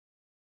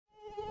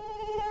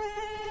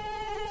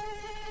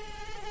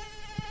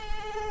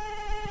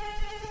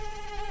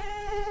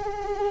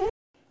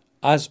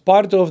As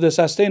part of the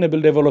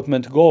Sustainable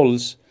Development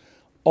Goals,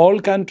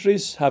 all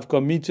countries have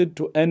committed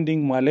to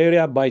ending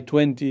malaria by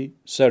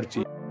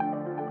 2030.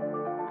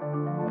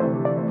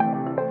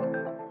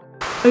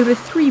 Over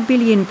 3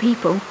 billion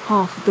people,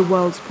 half of the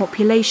world's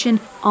population,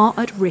 are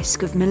at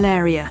risk of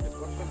malaria.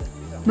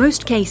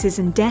 Most cases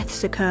and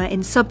deaths occur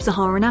in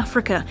sub-Saharan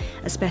Africa,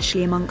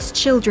 especially amongst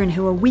children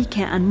who are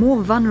weaker and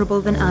more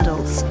vulnerable than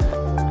adults.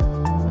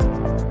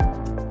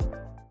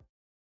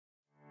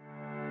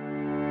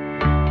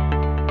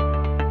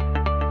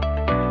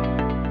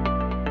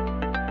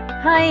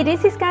 Hi,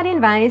 this is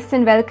Karin Weiss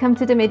and welcome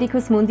to the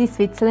Medicus Mundi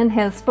Switzerland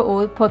Health for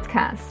All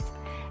podcast.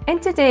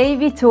 And today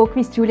we talk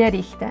with Julia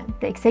Richter,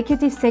 the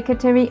Executive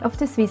Secretary of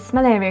the Swiss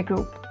Malaria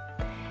Group.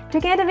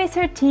 Together with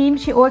her team,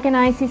 she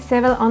organizes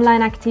several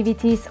online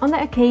activities on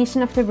the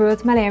occasion of the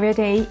World Malaria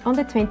Day on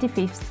the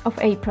 25th of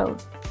April.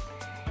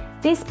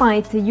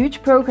 Despite the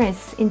huge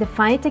progress in the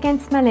fight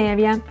against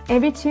malaria,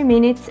 every 2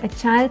 minutes a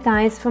child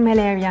dies from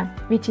malaria,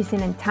 which is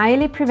an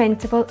entirely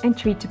preventable and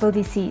treatable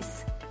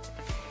disease.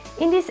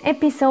 In this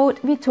episode,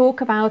 we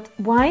talk about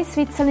why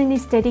Switzerland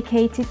is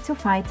dedicated to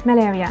fight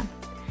malaria.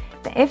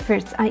 The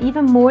efforts are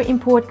even more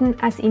important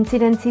as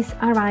incidences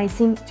are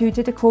rising due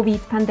to the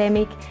COVID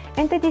pandemic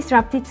and the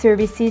disrupted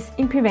services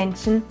in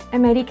prevention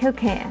and medical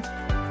care.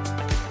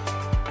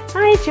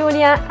 Hi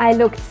Julia, I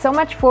looked so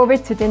much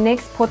forward to the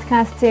next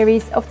podcast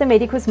series of the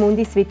Medicus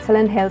Mundi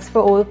Switzerland Health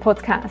for All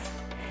podcast.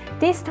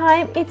 This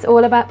time it's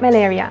all about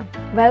malaria.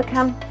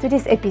 Welcome to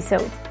this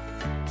episode.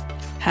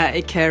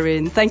 Hi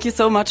Karin, thank you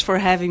so much for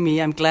having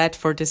me. I'm glad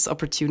for this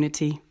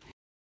opportunity.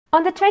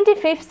 On the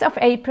 25th of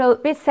April,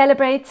 we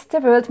celebrate the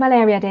World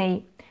Malaria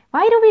Day.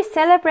 Why do we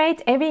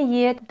celebrate every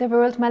year the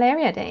World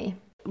Malaria Day?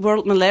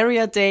 World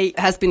Malaria Day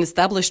has been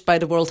established by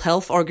the World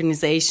Health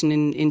Organization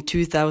in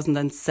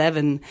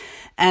 2007,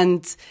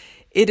 and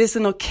it is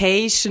an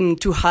occasion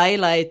to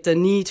highlight the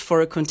need for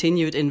a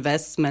continued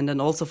investment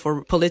and also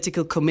for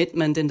political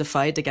commitment in the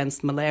fight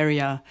against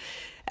malaria.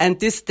 And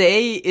this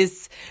day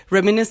is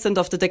reminiscent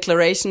of the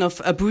Declaration of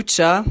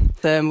Abuja,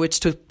 which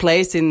took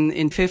place in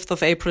 5th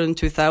of April in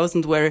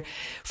 2000, where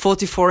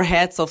 44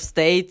 heads of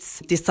states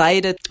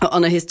decided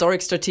on a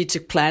historic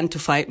strategic plan to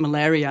fight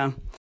malaria.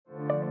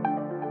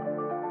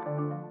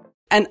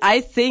 And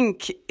I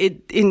think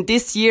in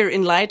this year,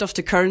 in light of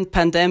the current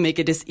pandemic,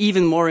 it is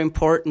even more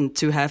important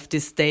to have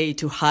this day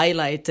to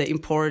highlight the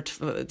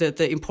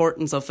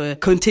importance of a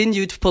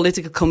continued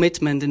political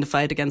commitment in the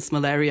fight against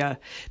malaria.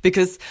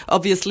 Because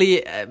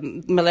obviously,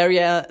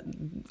 malaria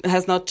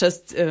has not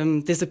just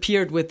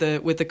disappeared with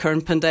the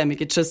current pandemic.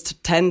 It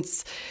just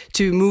tends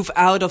to move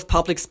out of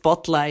public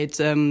spotlight,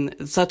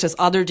 such as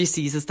other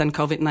diseases than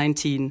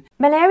COVID-19.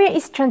 Malaria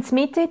is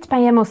transmitted by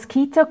a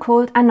mosquito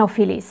called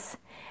Anopheles,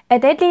 a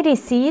deadly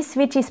disease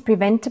which is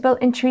preventable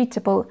and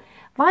treatable.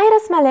 Why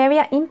does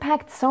malaria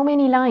impact so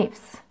many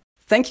lives?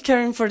 Thank you,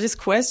 Karen, for this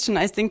question.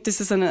 I think this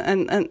is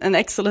an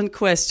excellent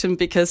question,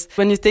 because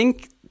when you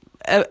think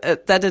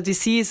that a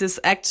disease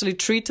is actually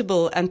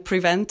treatable and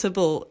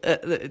preventable,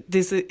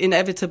 this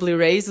inevitably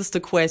raises the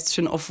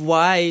question of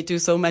why do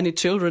so many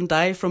children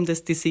die from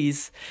this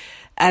disease?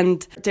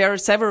 And there are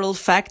several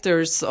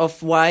factors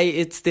of why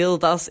it still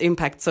does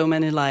impact so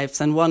many lives.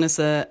 And one is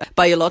a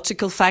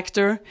biological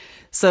factor.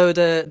 So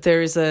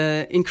there is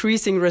a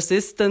increasing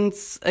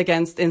resistance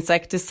against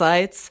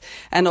insecticides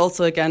and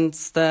also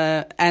against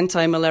the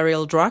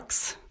anti-malarial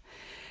drugs.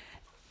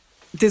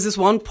 This is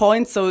one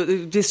point. So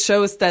this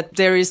shows that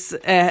there is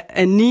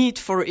a need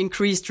for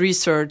increased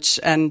research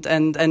and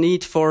a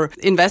need for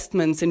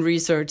investments in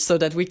research so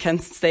that we can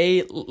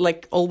stay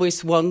like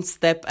always one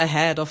step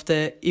ahead of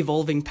the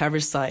evolving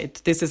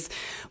parasite. This is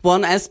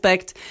one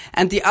aspect.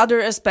 And the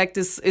other aspect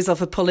is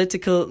of a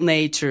political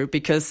nature,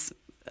 because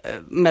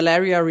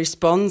malaria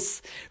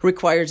response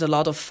requires a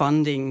lot of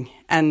funding,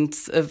 and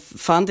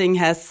funding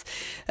has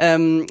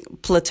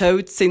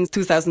plateaued since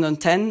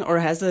 2010, or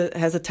has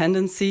a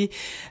tendency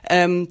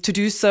to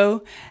do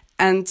so.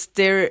 And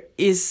there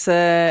is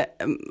a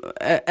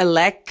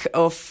lack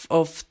of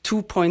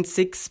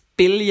 $2.6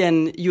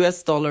 billion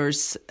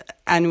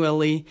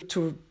annually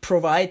to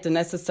provide the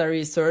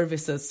necessary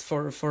services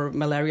for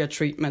malaria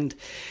treatment.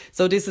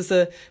 So this is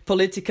a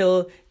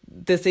political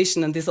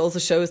decision, and this also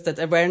shows that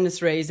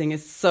awareness raising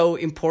is so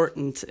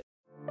important.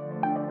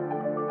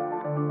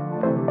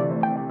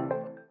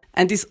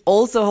 And this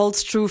also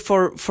holds true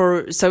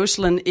for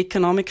social and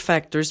economic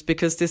factors,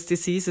 because this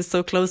disease is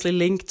so closely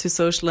linked to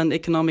social and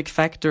economic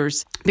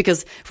factors.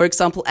 Because, for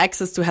example,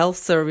 access to health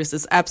service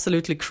is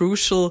absolutely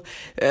crucial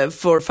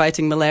for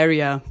fighting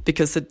malaria,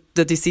 because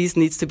the disease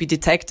needs to be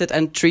detected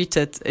and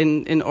treated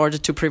in order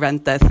to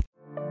prevent death.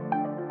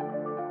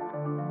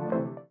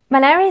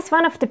 Malaria is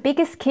one of the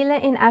biggest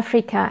killers in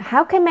Africa.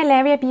 How can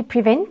malaria be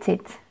prevented?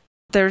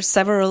 There are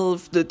several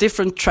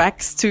different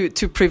tracks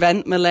to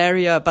prevent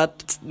malaria,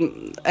 but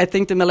I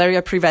think the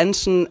malaria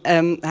prevention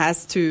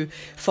has to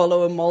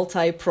follow a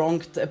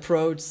multi-pronged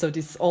approach. So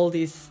all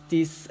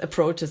these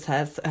approaches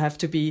have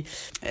to be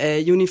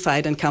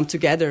unified and come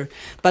together.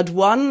 But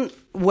one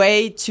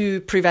way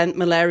to prevent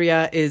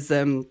malaria is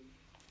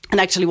And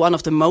actually one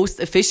of the most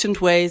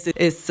efficient ways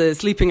is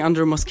sleeping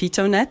under a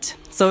mosquito net.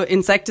 So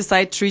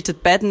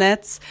insecticide-treated bed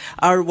nets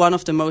are one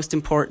of the most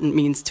important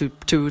means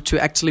to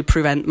actually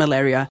prevent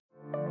malaria.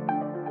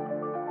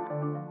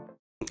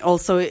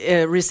 Also,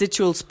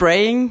 residual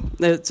spraying,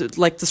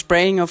 like the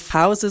spraying of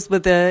houses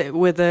with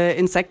the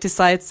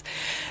insecticides.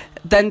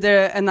 Then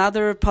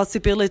another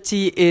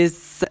possibility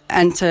is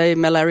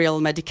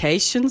anti-malarial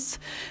medications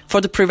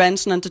for the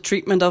prevention and the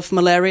treatment of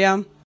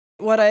malaria.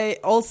 What I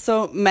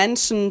also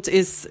mentioned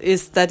is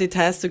that it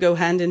has to go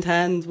hand in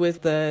hand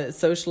with the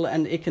social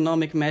and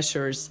economic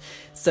measures.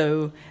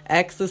 So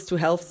access to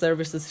health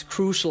services is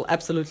crucial,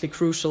 absolutely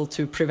crucial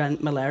to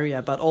prevent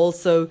malaria, but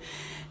also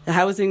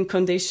housing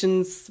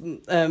conditions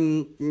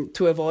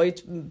to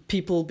avoid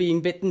people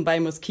being bitten by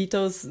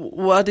mosquitoes.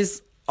 What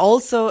is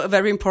also a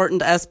very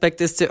important aspect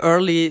is the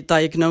early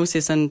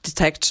diagnosis and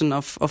detection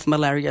of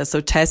malaria. So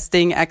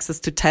testing, access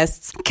to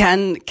tests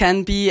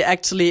can be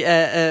actually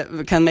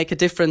can make a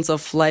difference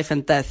of life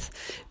and death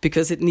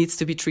because it needs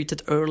to be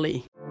treated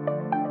early.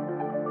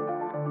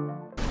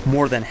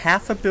 More than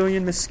 500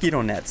 million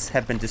mosquito nets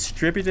have been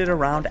distributed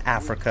around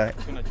Africa.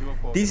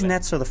 These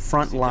nets are the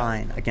front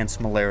line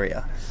against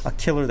malaria, a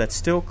killer that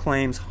still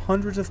claims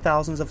hundreds of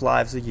thousands of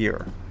lives a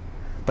year.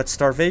 But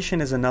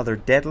starvation is another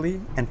deadly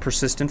and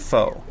persistent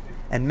foe,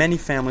 and many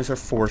families are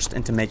forced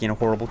into making a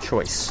horrible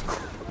choice: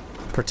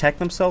 protect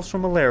themselves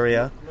from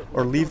malaria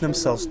or leave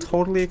themselves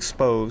totally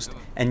exposed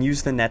and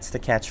use the nets to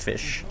catch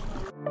fish.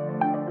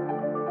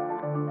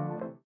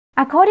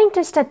 According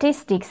to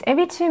statistics,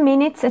 every 2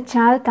 minutes a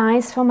child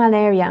dies from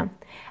malaria.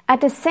 At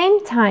the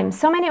same time,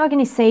 so many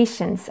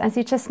organizations, as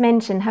you just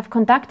mentioned, have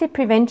conducted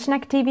prevention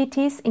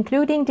activities,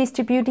 including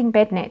distributing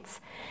bed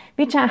nets,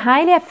 which are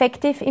highly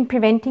effective in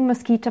preventing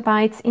mosquito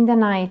bites in the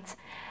night.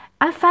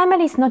 Are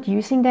families not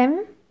using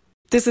them?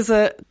 This is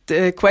a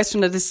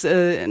question that is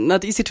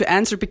not easy to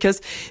answer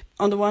because,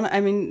 on the one,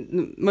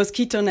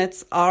 mosquito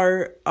nets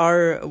are,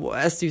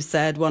 as you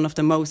said, one of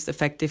the most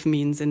effective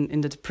means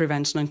in the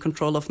prevention and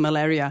control of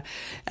malaria.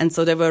 And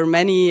so there were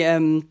many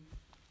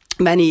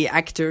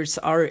actors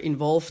are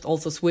involved,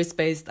 also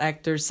Swiss-based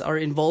actors are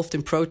involved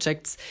in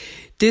projects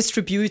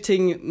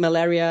distributing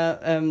malaria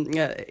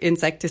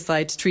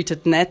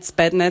insecticide-treated nets,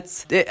 bed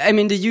nets.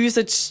 The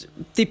usage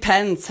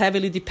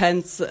heavily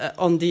depends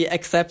on the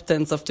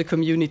acceptance of the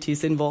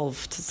communities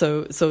involved.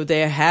 So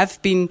there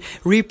have been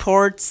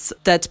reports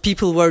that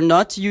people were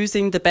not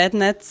using the bed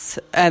nets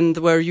and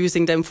were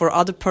using them for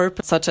other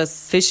purposes, such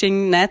as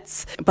fishing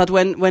nets. But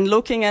when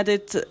looking at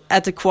it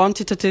at a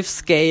quantitative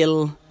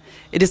scale,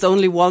 it is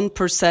only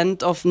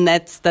 1% of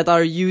nets that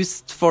are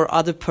used for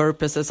other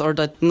purposes or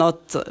that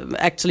not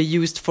actually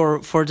used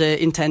for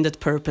the intended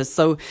purpose.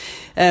 So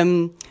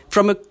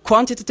from a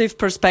quantitative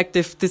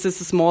perspective, this is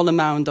a small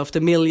amount of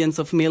the millions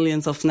of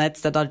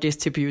nets that are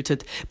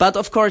distributed. But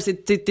of course,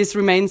 this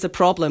remains a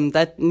problem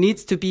that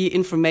needs to be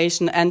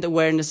information and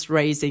awareness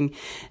raising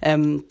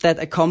that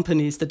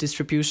accompanies the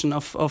distribution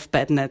of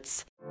bed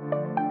nets.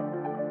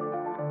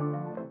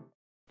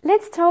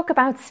 Let's talk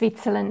about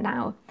Switzerland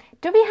now.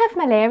 Do we have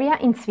malaria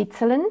in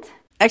Switzerland?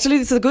 Actually,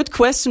 this is a good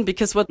question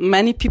because what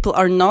many people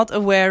are not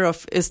aware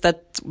of is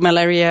that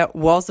malaria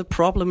was a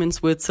problem in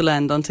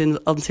Switzerland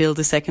until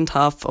the second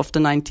half of the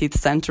 19th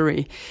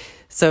century.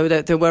 So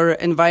that there were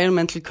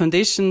environmental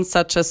conditions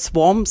such as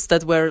swamps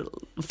that were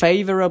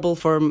favorable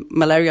for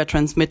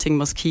malaria-transmitting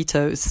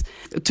mosquitoes.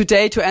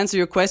 Today, to answer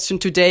your question,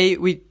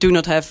 we do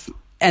not have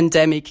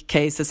endemic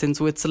cases in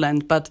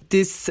Switzerland, but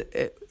this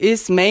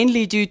is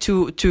mainly due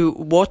to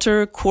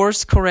water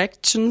course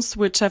corrections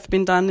which have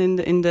been done in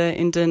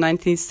the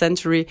 19th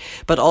century,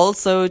 but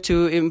also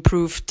to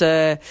improved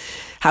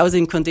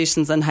housing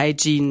conditions and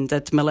hygiene,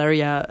 that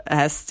malaria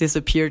has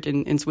disappeared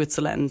in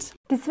Switzerland.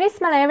 The Swiss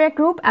Malaria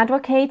Group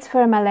advocates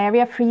for a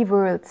malaria-free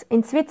world.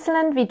 In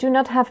Switzerland, we do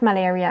not have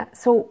malaria.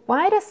 So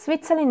why does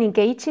Switzerland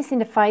engage in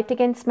the fight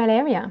against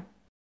malaria?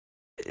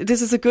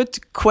 This is a good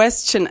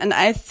question, and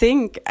I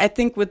think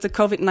with the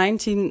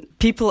COVID-19,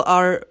 people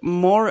are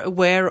more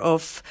aware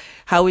of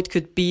how it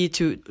could be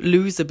to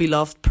lose a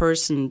beloved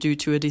person due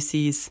to a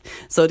disease.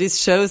 So this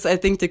shows, I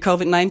think the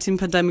COVID-19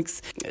 pandemic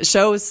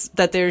shows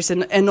that there is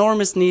an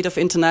enormous need of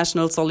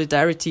international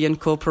solidarity and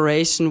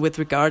cooperation with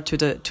regard to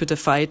the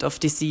fight of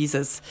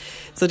diseases.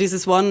 So this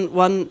is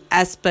one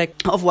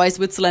aspect of why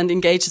Switzerland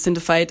engages in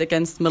the fight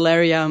against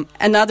malaria.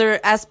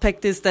 Another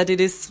aspect is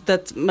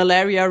that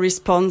malaria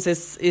response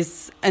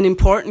is an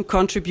important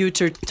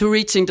contributor to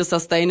reaching the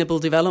Sustainable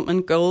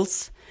Development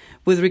Goals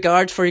with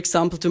regard, for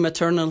example, to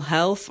maternal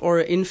health or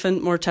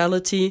infant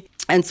mortality.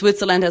 And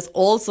Switzerland has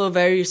also a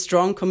very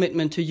strong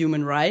commitment to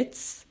human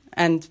rights.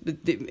 And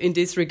in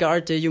this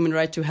regard, the human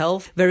right to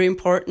health, very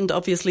important.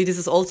 Obviously, this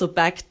is also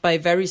backed by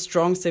very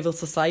strong civil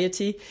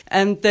society.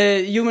 And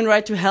the human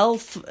right to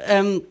health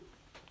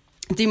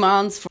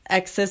demands for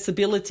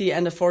accessibility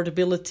and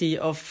affordability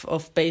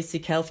of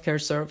basic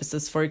healthcare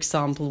services, for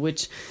example,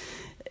 which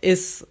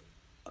is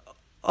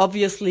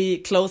obviously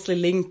closely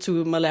linked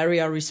to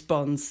malaria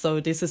response. So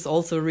this is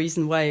also a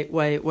reason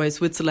why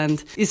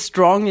Switzerland is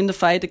strong in the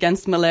fight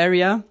against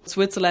malaria.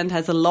 Switzerland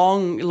has a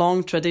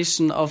long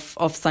tradition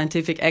of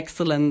scientific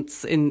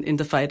excellence in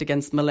the fight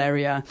against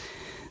malaria.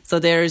 So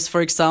there is,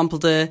 for example,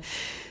 the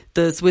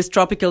Swiss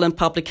Tropical and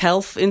Public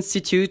Health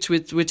Institute,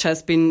 which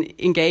has been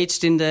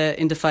engaged in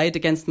the fight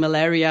against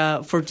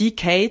malaria for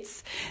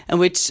decades, and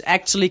which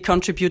actually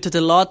contributed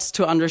a lot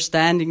to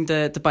understanding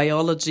the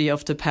biology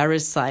of the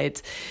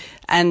parasite.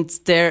 And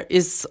there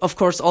is, of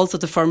course, also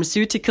the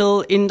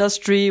pharmaceutical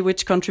industry,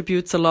 which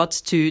contributes a lot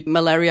to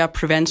malaria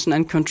prevention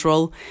and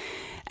control.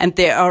 And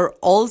there are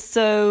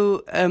also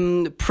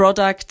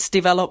product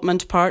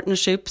development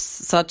partnerships,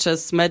 such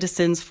as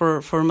Medicines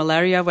for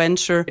Malaria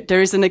Venture.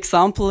 There is an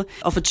example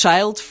of a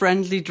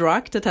child-friendly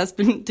drug that has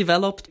been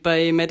developed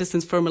by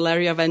Medicines for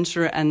Malaria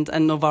Venture and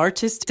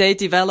Novartis. They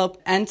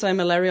develop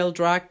anti-malarial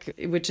drug,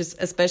 which is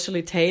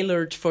especially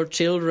tailored for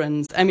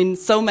children. I mean,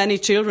 so many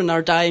children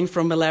are dying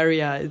from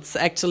malaria. It's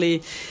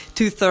actually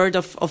 2/3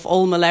 of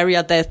all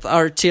malaria deaths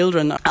are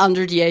children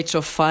under the age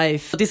of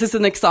 5. This is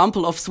an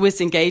example of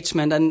Swiss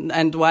engagement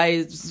and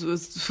why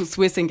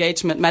Swiss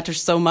engagement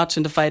matters so much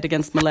in the fight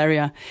against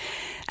malaria.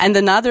 And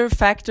another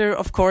factor,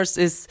 of course,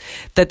 is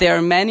that there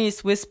are many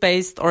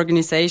Swiss-based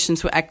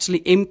organizations who actually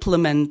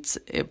implement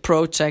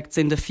projects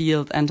in the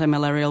field,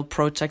 anti-malarial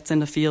projects in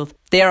the field.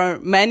 There are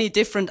many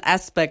different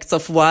aspects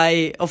of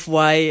why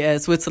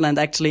Switzerland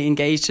actually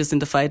engages in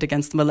the fight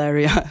against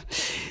malaria.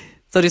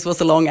 So this was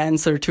a long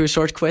answer to a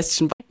short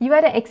question. You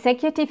are the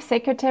Executive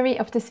Secretary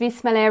of the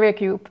Swiss Malaria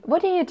Group.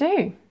 What do you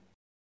do?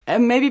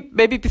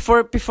 Maybe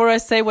before I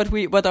say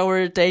what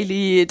our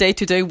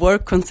day-to-day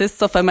work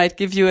consists of, I might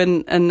give you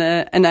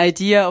an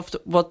idea of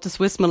what the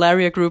Swiss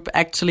Malaria Group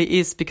actually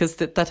is, because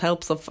that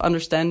helps of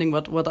understanding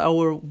what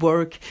our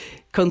work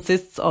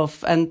consists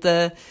of. And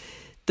the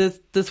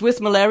Swiss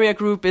Malaria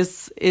Group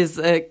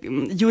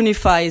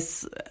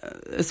unifies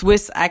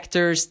Swiss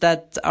actors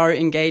that are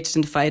engaged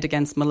in the fight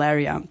against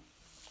malaria.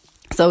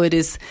 So it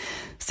is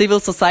civil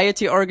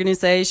society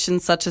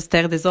organizations such as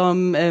Terre des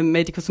Hommes,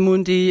 Medicus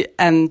Mundi,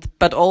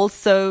 but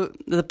also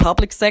the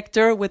public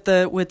sector with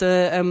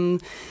the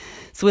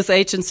Swiss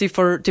Agency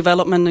for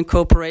Development and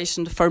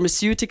Cooperation, the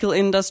pharmaceutical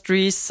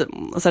industries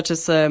such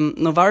as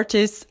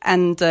Novartis,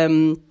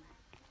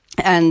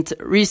 and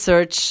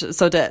research.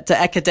 So the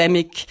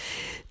academic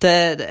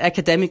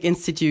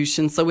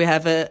institutions. So we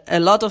have a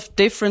lot of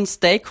different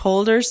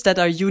stakeholders that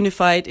are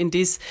unified in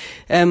this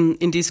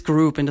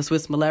group, in the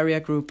Swiss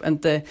Malaria Group.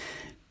 And the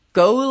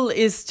goal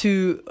is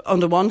to, on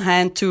the one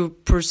hand, to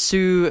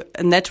pursue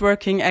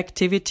networking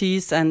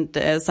activities and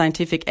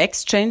scientific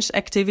exchange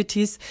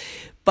activities,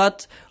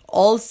 but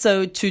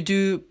also to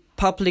do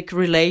public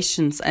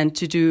relations and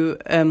to do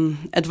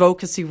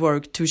advocacy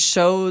work to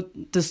show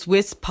the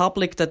Swiss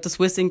public that the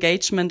Swiss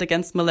engagement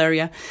against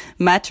malaria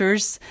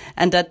matters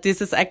and that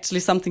this is actually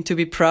something to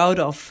be proud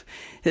of,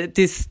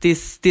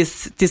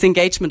 this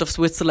engagement of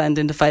Switzerland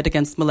in the fight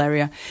against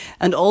malaria.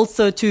 And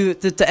also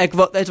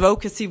the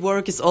advocacy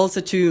work is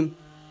also to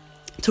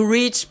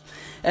reach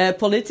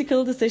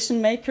political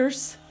decision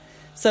makers,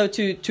 so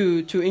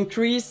to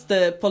increase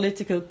the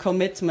political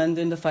commitment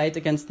in the fight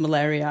against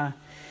malaria.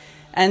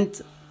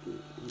 And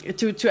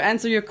to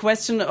answer your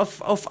question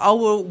of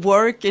our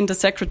work in the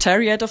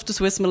Secretariat of the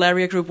Swiss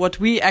Malaria Group, what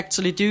we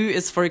actually do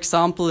is, for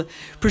example,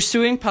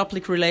 pursuing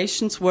public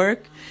relations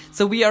work.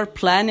 So we are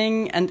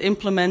planning and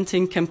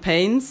implementing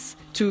campaigns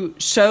to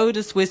show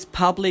the Swiss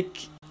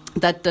public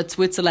that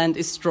Switzerland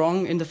is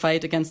strong in the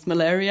fight against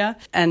malaria.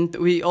 And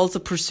we also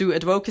pursue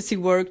advocacy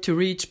work to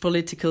reach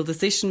political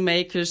decision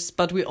makers,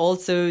 but we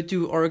also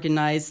do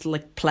organize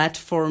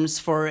platforms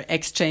for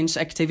exchange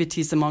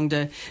activities among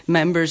the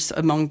members,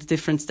 among the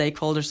different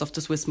stakeholders of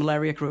the Swiss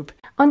Malaria Group.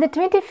 On the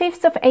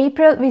 25th of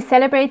April, we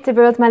celebrate the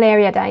World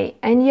Malaria Day,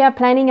 and you are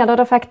planning a lot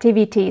of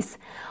activities.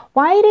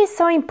 Why it is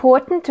so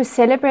important to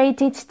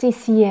celebrate it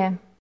this year?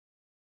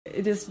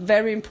 It is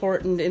very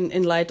important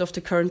in light of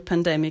the current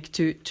pandemic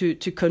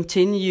to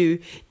continue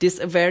this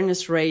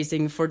awareness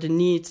raising for the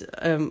need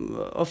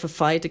of a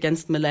fight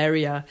against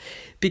malaria,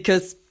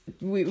 because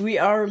we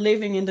are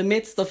living in the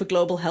midst of a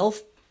global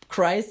health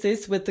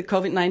crisis with the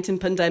COVID-19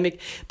 pandemic,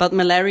 but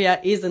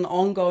malaria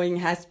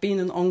has been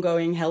an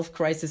ongoing health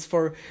crisis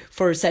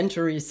for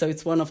centuries. So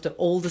it's one of the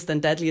oldest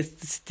and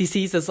deadliest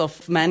diseases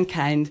of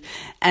mankind.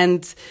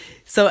 And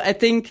so I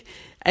think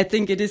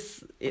it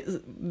is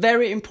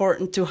very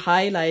important to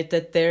highlight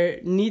that there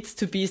needs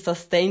to be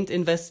sustained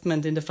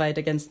investment in the fight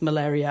against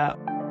malaria.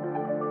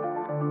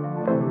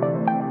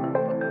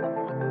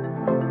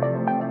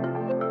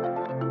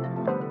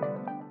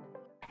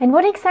 And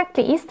what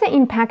exactly is the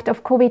impact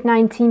of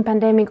COVID-19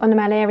 pandemic on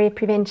malaria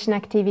prevention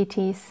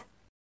activities?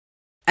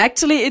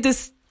 Actually, it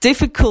is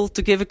difficult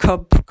to give a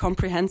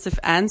comprehensive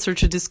answer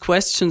to these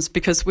questions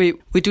because we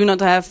do not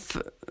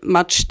have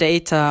much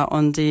data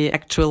on the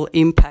actual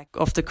impact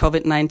of the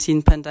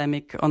COVID-19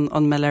 pandemic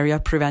on malaria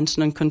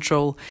prevention and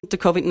control. The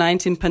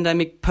COVID-19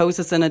 pandemic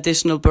poses an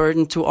additional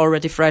burden to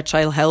already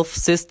fragile health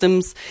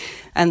systems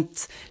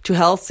and to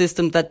health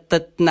systems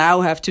that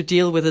now have to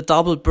deal with a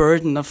double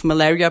burden of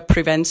malaria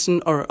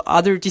prevention or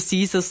other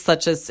diseases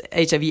such as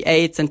HIV,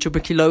 AIDS and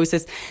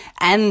tuberculosis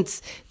and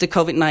the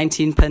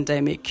COVID-19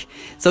 pandemic.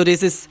 So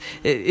it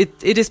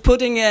is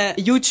putting a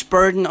huge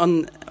burden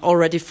on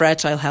already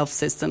fragile health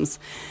systems.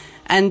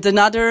 And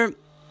another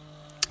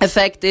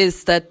effect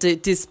is that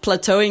this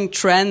plateauing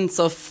trends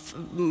of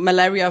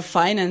malaria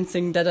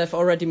financing that I've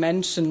already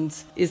mentioned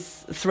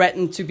is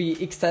threatened to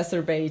be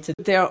exacerbated.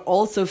 There are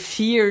also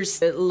fears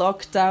that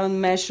lockdown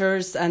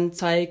measures and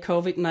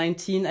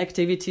anti-COVID-19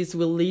 activities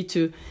will lead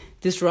to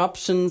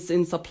disruptions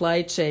in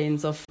supply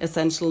chains of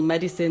essential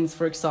medicines,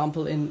 for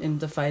example, in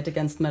the fight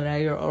against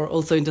malaria or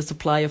also in the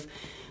supply of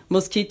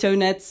mosquito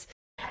nets.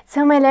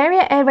 So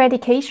malaria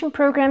eradication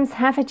programs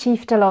have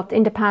achieved a lot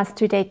in the past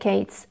 2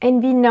 decades,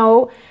 and we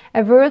know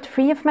a world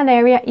free of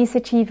malaria is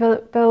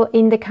achievable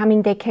in the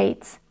coming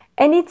decades.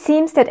 And it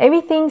seems that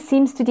everything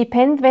seems to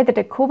depend whether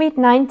the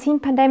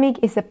COVID-19 pandemic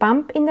is a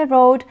bump in the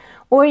road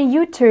or a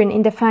U-turn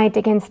in the fight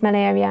against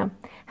malaria.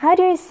 How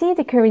do you see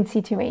the current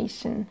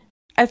situation?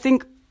 I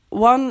think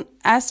one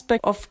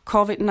aspect of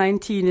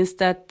COVID-19 is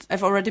that,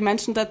 I've already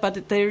mentioned that,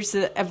 but there's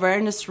an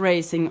awareness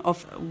raising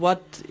of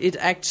what it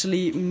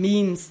actually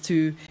means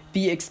to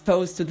be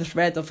exposed to the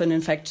threat of an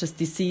infectious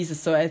disease.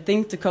 So I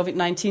think the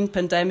COVID-19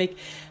 pandemic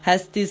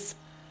has this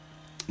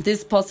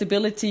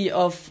possibility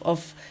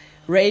of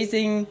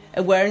raising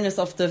awareness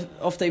of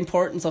the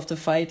importance of the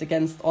fight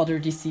against other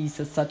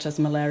diseases such as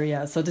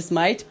malaria. So this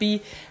might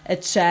be a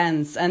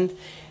chance. And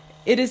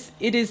it is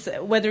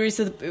whether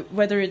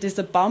it is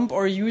a bump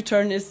or a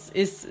U-turn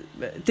is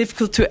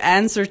difficult to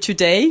answer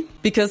today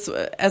because,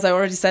 as I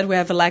already said, we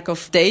have a lack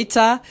of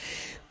data.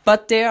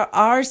 But there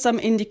are some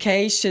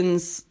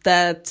indications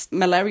that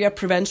malaria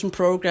prevention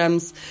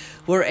programs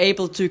were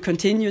able to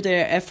continue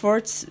their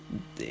efforts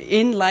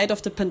in light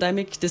of the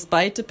pandemic,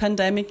 despite the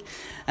pandemic.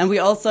 And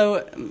we've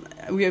also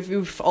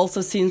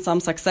seen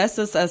some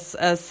successes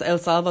as El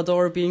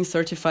Salvador being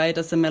certified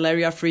as a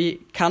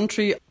malaria-free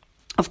country.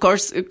 Of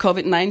course,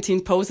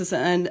 COVID-19 poses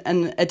an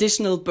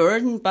additional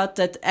burden, but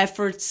that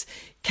efforts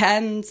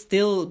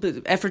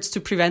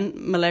to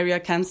prevent malaria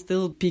can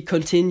still be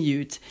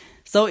continued.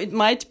 So it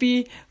might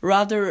be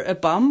rather a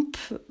bump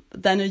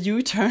than a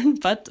U-turn,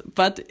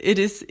 but it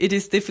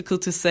is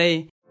difficult to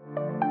say.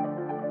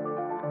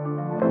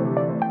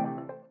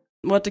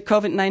 What the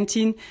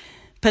COVID-19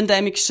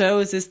 pandemic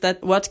shows is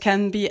that what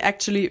can be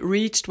actually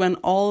reached when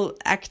all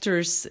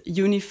actors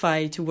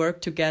unify to work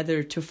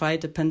together to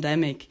fight a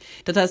pandemic.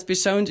 That has been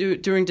shown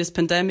during this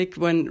pandemic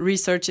when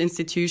research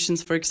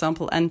institutions, for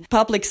example, and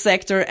public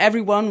sector,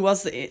 everyone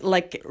was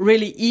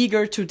really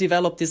eager to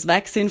develop this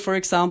vaccine, for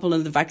example,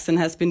 and the vaccine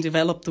has been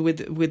developed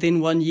within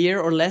 1 year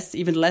or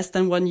even less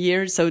than 1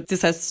 year. So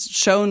this has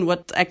shown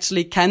what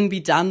actually can be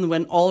done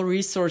when all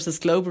resources,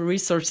 global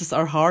resources,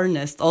 are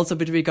harnessed. Also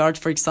with regard,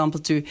 for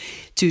example,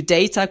 to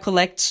data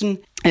collection.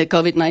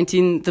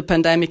 COVID-19, the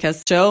pandemic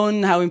has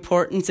shown how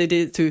important it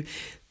is to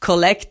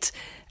collect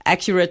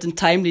accurate and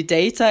timely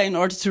data in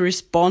order to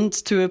respond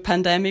to a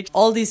pandemic.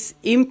 All these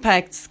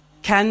impacts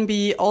can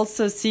be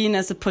also seen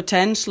as a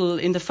potential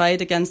in the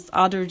fight against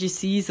other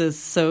diseases.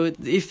 So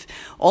if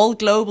all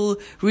global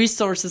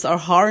resources are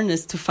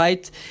harnessed to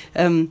fight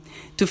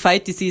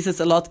diseases,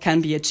 a lot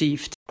can be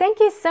achieved. Thank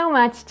you so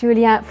much,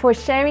 Julia, for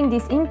sharing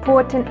these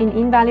important and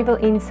invaluable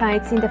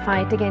insights in the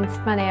fight against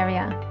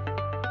malaria.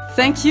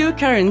 Thank you,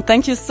 Karin.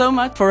 Thank you so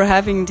much for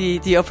having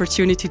the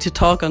opportunity to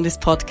talk on this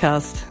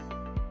podcast.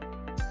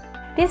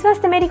 This was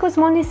the Medicus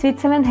Mundi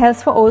Switzerland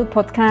Health for All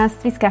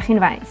podcast with Karin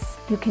Weiss.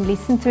 You can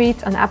listen to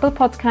it on Apple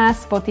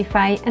Podcasts,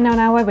 Spotify and on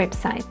our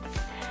website.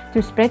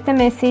 To spread the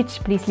message,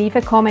 please leave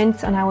a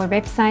comment on our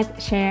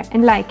website, share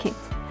and like it.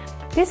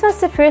 This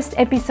was the first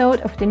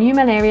episode of the new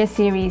malaria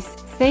series.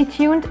 Stay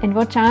tuned and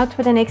watch out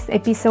for the next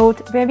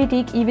episode where we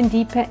dig even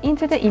deeper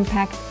into the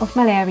impact of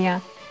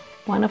malaria,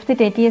 one of the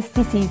deadliest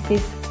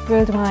diseases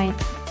worldwide.